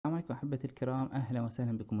عليكم أحبتي الكرام، أهلا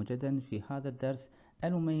وسهلا بكم مجددا في هذا الدرس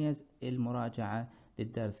المميز، المراجعة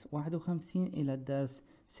للدرس 51 إلى الدرس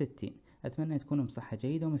 60. أتمنى تكونوا بصحة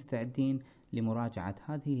جيدة ومستعدين لمراجعة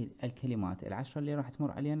هذه الكلمات العشرة اللي راح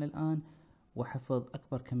تمر علينا الآن، وحفظ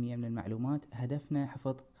أكبر كمية من المعلومات. هدفنا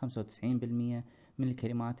حفظ 95% من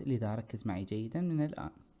الكلمات، لذا ركز معي جيدا من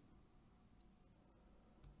الآن.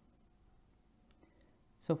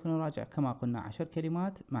 سوف نراجع كما قلنا 10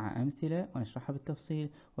 كلمات مع أمثلة ونشرحها بالتفصيل،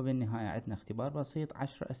 وبالنهاية عندنا اختبار بسيط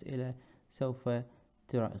 10 أسئلة سوف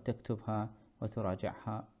تكتبها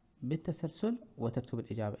وتراجعها بالتسلسل، وتكتب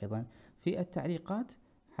الإجابة أيضا في التعليقات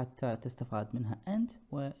حتى تستفاد منها أنت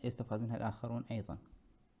ويستفاد منها الآخرون أيضا.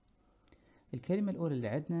 الكلمة الأولى اللي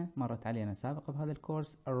عندنا مرت علينا سابقا بهذا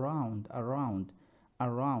الكورس، around.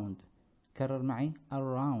 كرر معي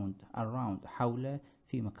around، حول،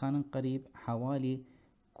 في مكان قريب، حوالي،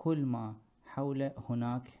 كل ما حول،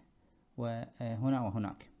 هناك وهنا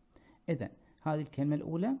وهناك. إذن هذه الكلمة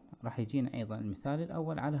الأولى. راح يجينا أيضا المثال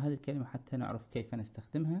الأول على هذه الكلمة حتى نعرف كيف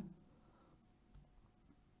نستخدمها.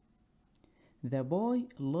 The boy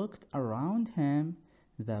looked around him.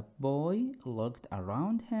 The boy looked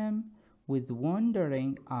around him with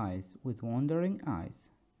wondering eyes.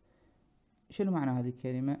 شنو معنى هذه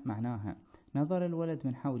الكلمة؟ معناها نظر الولد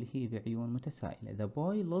من حوله بعيون متسائلة. The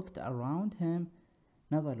boy looked around him،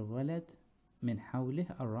 نظر الولد من حوله،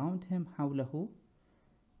 around him حوله،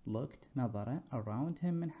 looked نظر، around him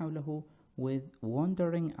من حوله، with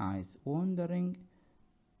wondering eyes، wondering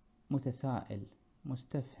متسائل،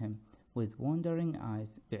 مستفهم، with wondering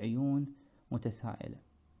eyes بعيون متسائلة.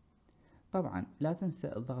 طبعا لا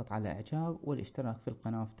تنسى الضغط على إعجاب والاشتراك في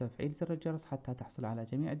القناة وتفعيل زر الجرس حتى تحصل على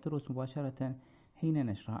جميع الدروس مباشرة حين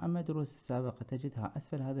نشرها. أما الدروس السابقة تجدها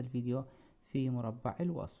أسفل هذا الفيديو في مربع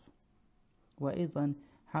الوصف. وأيضا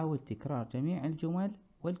حاول تكرار جميع الجمل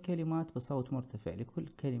والكلمات بصوت مرتفع لكل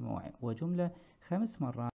كلمة وجملة 5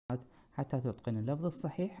 مرات حتى تتقن اللفظ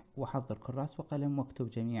الصحيح. وحضر كراس وقلم واكتب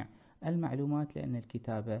جميع المعلومات لأن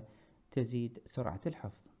الكتابة تزيد سرعة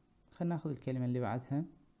الحفظ. خلينا ناخذ الكلمة اللي بعدها،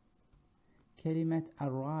 كلمة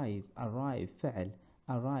arrive فعل،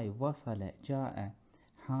 arrive وصل، جاء،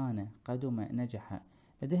 حان، قدم، نجح.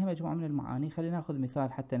 لديها مجموعة من المعاني. خلينا ناخذ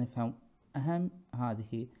مثال حتى نفهم أهم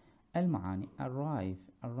هذه المعاني.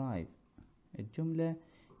 arrive الجملة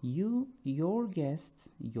your guests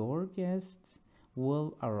will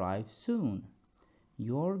arrive soon.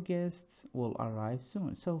 Your guests will arrive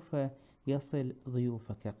soon. سوف يصل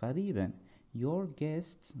ضيوفك قريبا. Your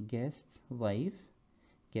guest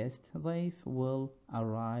ضيف will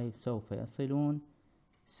arrive سوف يصلون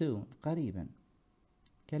soon قريبا.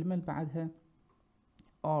 كلمة اللي بعدها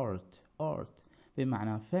art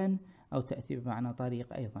بمعنى فن أو تأتي بمعنى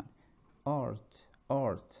طريق أيضا.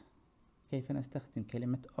 art كيف نستخدم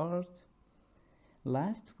كلمة art؟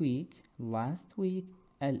 last week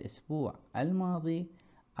الأسبوع الماضي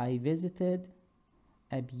I visited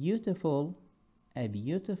a beautiful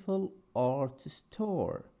art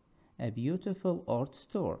store.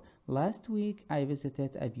 Last week I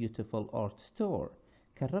visited a beautiful art store.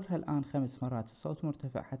 كررها الآن 5 مرات بصوت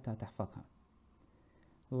مرتفع حتى تحفظها.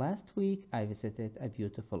 Last week I visited a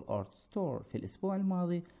beautiful art store. في الأسبوع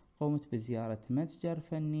الماضي قمت بزيارة متجر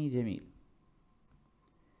فني جميل.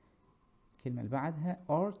 الكلمة اللي بعدها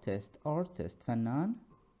artist فنان.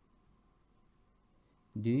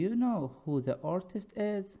 Do you know who the artist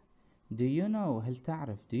is? هل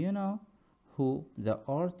تعرف who the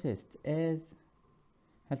artist is؟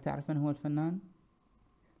 هل تعرف من هو الفنان؟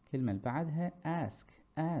 الكلمة اللي بعدها ask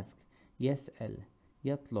يسأل،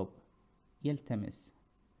 يطلب، يلتمس.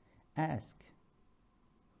 ask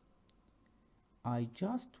I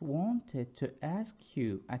just wanted to ask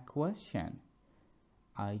you a question.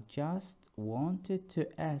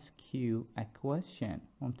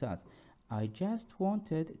 ممتاز. I just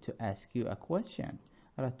wanted to ask you a question.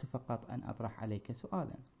 أردت فقط أن أطرح عليك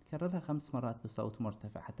سؤالا. كررها 5 مرات بصوت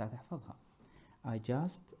مرتفع حتى تحفظها. I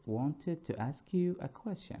just wanted to ask you a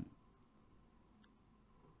question.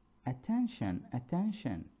 attention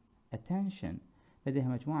لديها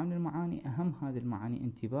مجموعة من المعاني. أهم هذه المعاني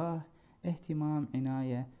انتباه، اهتمام،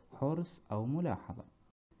 عناية، حرص أو ملاحظة.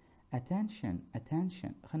 attention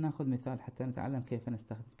خلنا ناخذ مثال حتى نتعلم كيف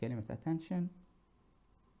نستخدم كلمة attention.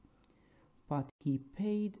 But he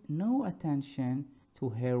paid no attention to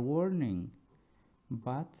her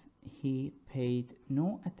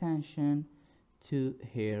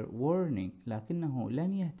warning. لكنه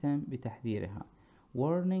لم يهتم بتحذيرها.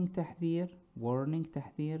 warning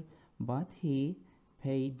تحذير. But he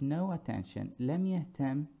paid no attention لم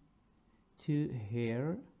يهتم to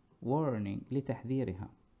her warning لتحذيرها.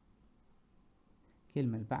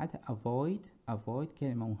 كلمة اللي بعدها avoid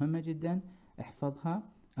كلمة مهمة جدا احفظها.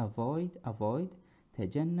 avoid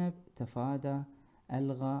تجنب، تفادى،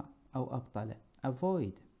 ألغى أو أبطل.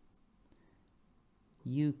 avoid.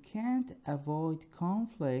 You can't avoid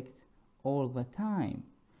conflict all the time.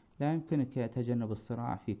 لا يمكنك تجنب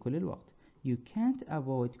الصراع في كل الوقت. You can't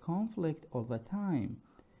avoid conflict all the time.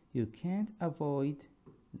 You can't avoid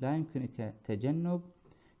لا يمكنك تجنب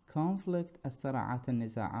conflict الصراعات،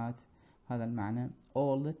 النزاعات، هذا المعنى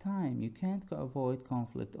all the time. You can't avoid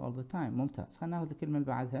conflict all the time. ممتاز. خلينا ناخذ الكلمة اللي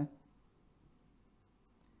بعدها.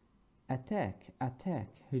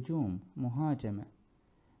 attack هجوم، مهاجمة،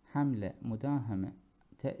 حملة، مداهمة،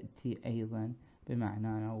 تأتي أيضا بمعنى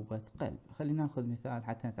نوبة قلب. خلينا ناخذ مثال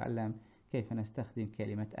حتى نتعلم كيف نستخدم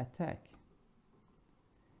كلمة attack.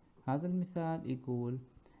 هذا المثال يقول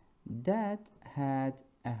Dad had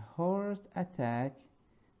a heart attack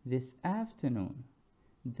this afternoon.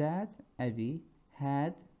 Dad أبي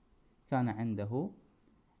had كان عنده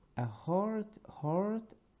a heart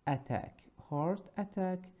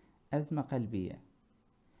attack أزمة قلبية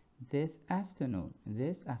this afternoon.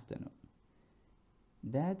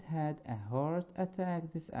 Dad had a heart attack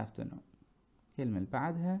this afternoon. كلمة اللي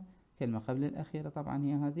بعدها كلمة قبل الأخيرة طبعا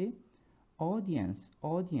هي هذه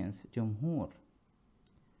audience جمهور.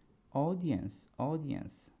 audience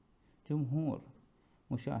جمهور،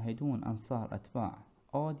 مشاهدون، أنصار، أتباع.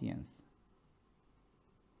 audience.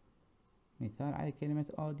 مثال على كلمة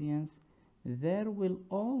audience. There will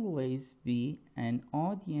always be an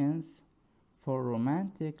audience for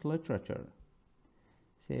romantic literature.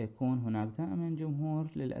 سيكون هناك دائما جمهور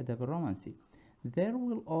للأدب الرومانسي. There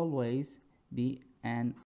will always be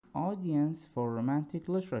an audience for romantic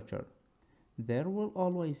literature. There will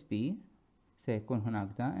always be سيكون هناك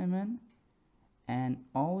دائما an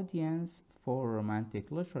audience for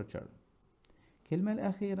romantic literature. الكلمة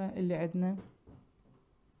الأخيرة اللي عندنا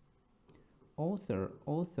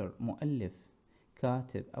author مؤلف،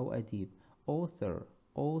 كاتب أو أديب.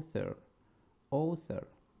 author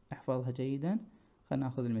احفظها جيدا. خلينا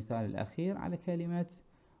ناخذ المثال الأخير على كلمة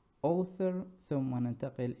author ثم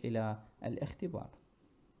ننتقل إلى الاختبار.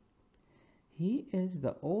 He is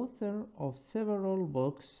the author of several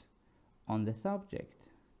books on the subject.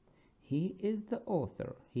 He is the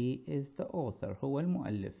author هو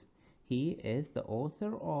المؤلف. He is the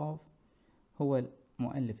author of هو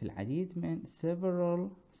المؤلف العديد من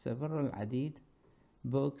several العديد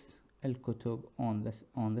books الكتب on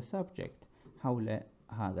the subject حول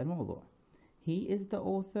هذا الموضوع. He is the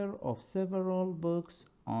author of several books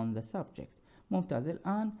on the subject. ممتاز.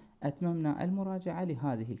 الآن أتممنا المراجعة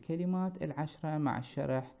لهذه الكلمات العشرة مع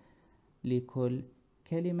الشرح لكل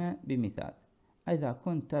كلمة بمثال. إذا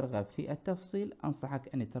كنت ترغب في التفصيل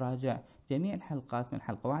أنصحك أن تراجع جميع الحلقات من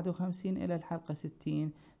الحلقة 51 إلى الحلقة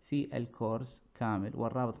 60 في الكورس كامل،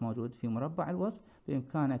 والرابط موجود في مربع الوصف.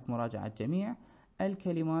 بإمكانك مراجعة جميع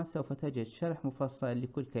الكلمات. سوف تجد شرح مفصل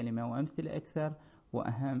لكل كلمة وأمثلة أكثر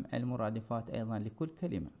وأهم المرادفات أيضا لكل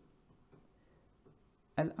كلمة.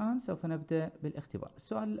 الآن سوف نبدأ بالاختبار.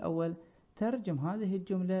 السؤال الأول، ترجم هذه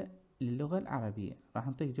الجملة للغة العربية. راح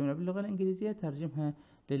نعطيك جملة باللغة الإنجليزية ترجمها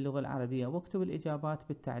للغة العربية، واكتب الإجابات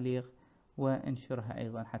بالتعليق وانشرها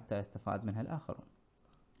أيضا حتى يستفاد منها الآخرون.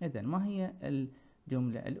 إذن ما هي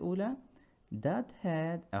الجملة الأولى؟ Dad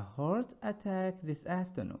had a heart attack this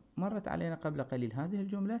afternoon. مرت علينا قبل قليل هذه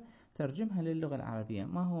الجملة، ترجمها للغة العربية.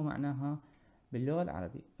 ما هو معناها باللغة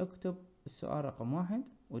العربية؟ اكتب السؤال رقم 1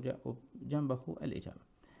 وجنبه الإجابة.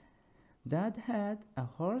 Dad had a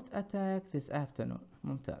heart attack this afternoon.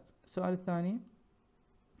 ممتاز. السؤال الثاني،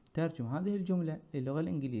 ترجم هذه الجملة للغة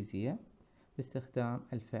الإنجليزية باستخدام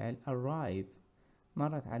الفعل arrive.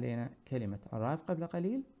 مرت علينا كلمة arrive قبل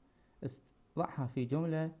قليل، ضعها في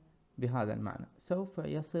جملة بهذا المعنى: سوف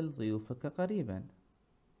يصل ضيوفك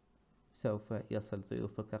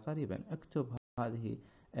قريبا. اكتب هذه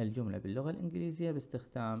الجملة باللغة الإنجليزية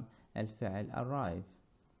باستخدام الفعل arrive.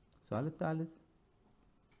 السؤال الثالث،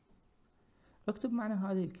 اكتب معنى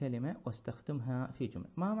هذه الكلمة واستخدمها في جملة.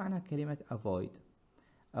 ما معنى كلمة avoid؟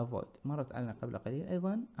 مرت علينا قبل قليل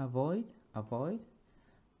أيضا. avoid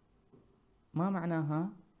ما معناها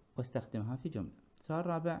واستخدمها في جملة. السؤال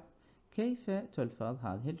الرابع، كيف تلفظ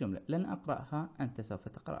هذه الجملة؟ لن أقرأها، أنت سوف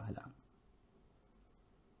تقرأها الآن.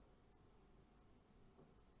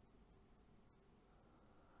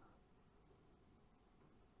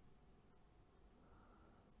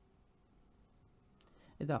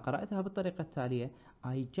 إذا قرأتها بالطريقة التالية: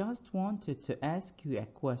 I just wanted to ask you a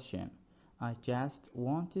question.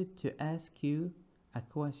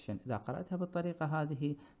 إذا قرأتها بالطريقة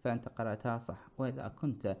هذه فأنت قرأتها صح، وإذا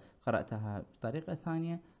كنت قرأتها بطريقة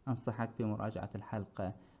ثانية أنصحك بمراجعة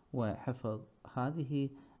الحلقة وحفظ هذه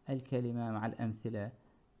الكلمة مع الأمثلة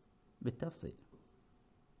بالتفصيل.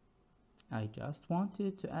 I just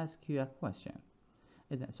wanted to ask you a question.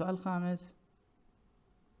 إذن السؤال الخامس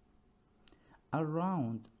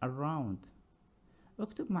around.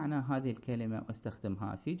 اكتب معنى هذه الكلمة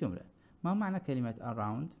واستخدمها في جملة. ما معنى كلمة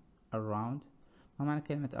around؟ ما معنى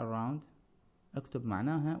كلمة around؟ اكتب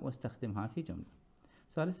معناها واستخدمها في جملة.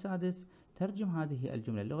 السؤال السادس ترجم هذه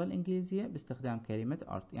الجملة اللغة الإنجليزية باستخدام كلمة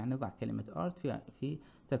art، يعني ضع كلمة art في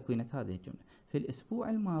تكوينة هذه الجملة. في الأسبوع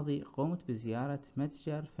الماضي قمت بزيارة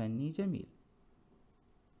متجر فني جميل.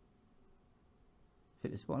 في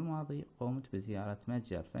الأسبوع الماضي قمت بزيارة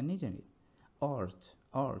متجر فني جميل.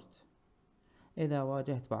 art. إذا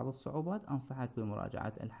واجهت بعض الصعوبات أنصحك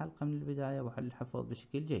بمراجعة الحلقة من البداية وحل الحفظ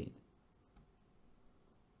بشكل جيد.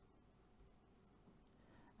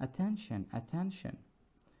 attention.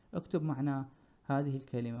 اكتب معنى هذه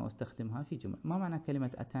الكلمة واستخدمها في جملة. ما معنى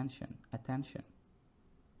كلمة attention؟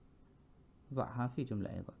 ضعها في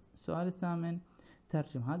جملة أيضا. السؤال الثامن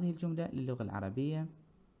ترجم هذه الجملة للغة العربية.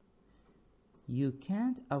 You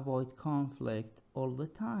can't avoid conflict all the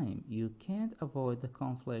time. You can't avoid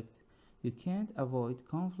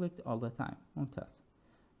conflict all the time. ممتاز.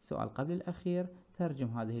 السؤال قبل الأخير ترجم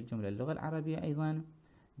هذه الجملة للغة العربية أيضا.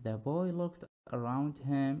 The boy looked around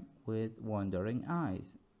him with wondering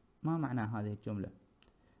eyes. ما معنى هذه الجملة؟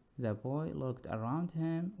 The boy looked around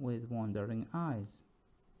him with wondering eyes.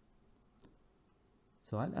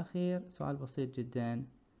 سؤال أخير سؤال بسيط جدا.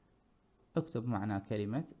 اكتب معنى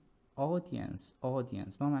كلمة audience.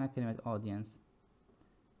 ما معنى كلمة audience؟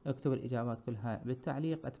 اكتب الإجابات كلها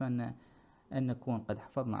بالتعليق. أتمنى أن نكون قد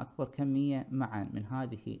حفظنا أكبر كمية معا من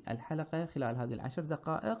هذه الحلقة خلال هذه 10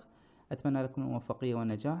 دقائق. أتمنى لكم الموفقية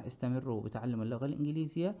والنجاح. استمروا بتعلم اللغة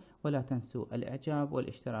الإنجليزية ولا تنسوا الإعجاب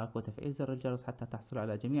والاشتراك وتفعيل زر الجرس حتى تحصلوا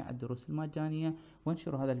على جميع الدروس المجانية،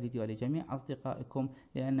 وانشروا هذا الفيديو لجميع أصدقائكم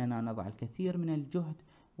لأننا نضع الكثير من الجهد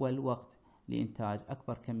والوقت لإنتاج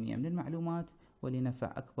أكبر كمية من المعلومات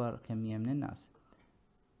ولنفع أكبر كمية من الناس.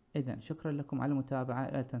 إذن شكرا لكم على المتابعة.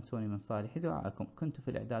 لا تنسوني من صالح دعائكم. كنت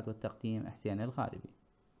في الإعداد والتقديم حسين الغالبي.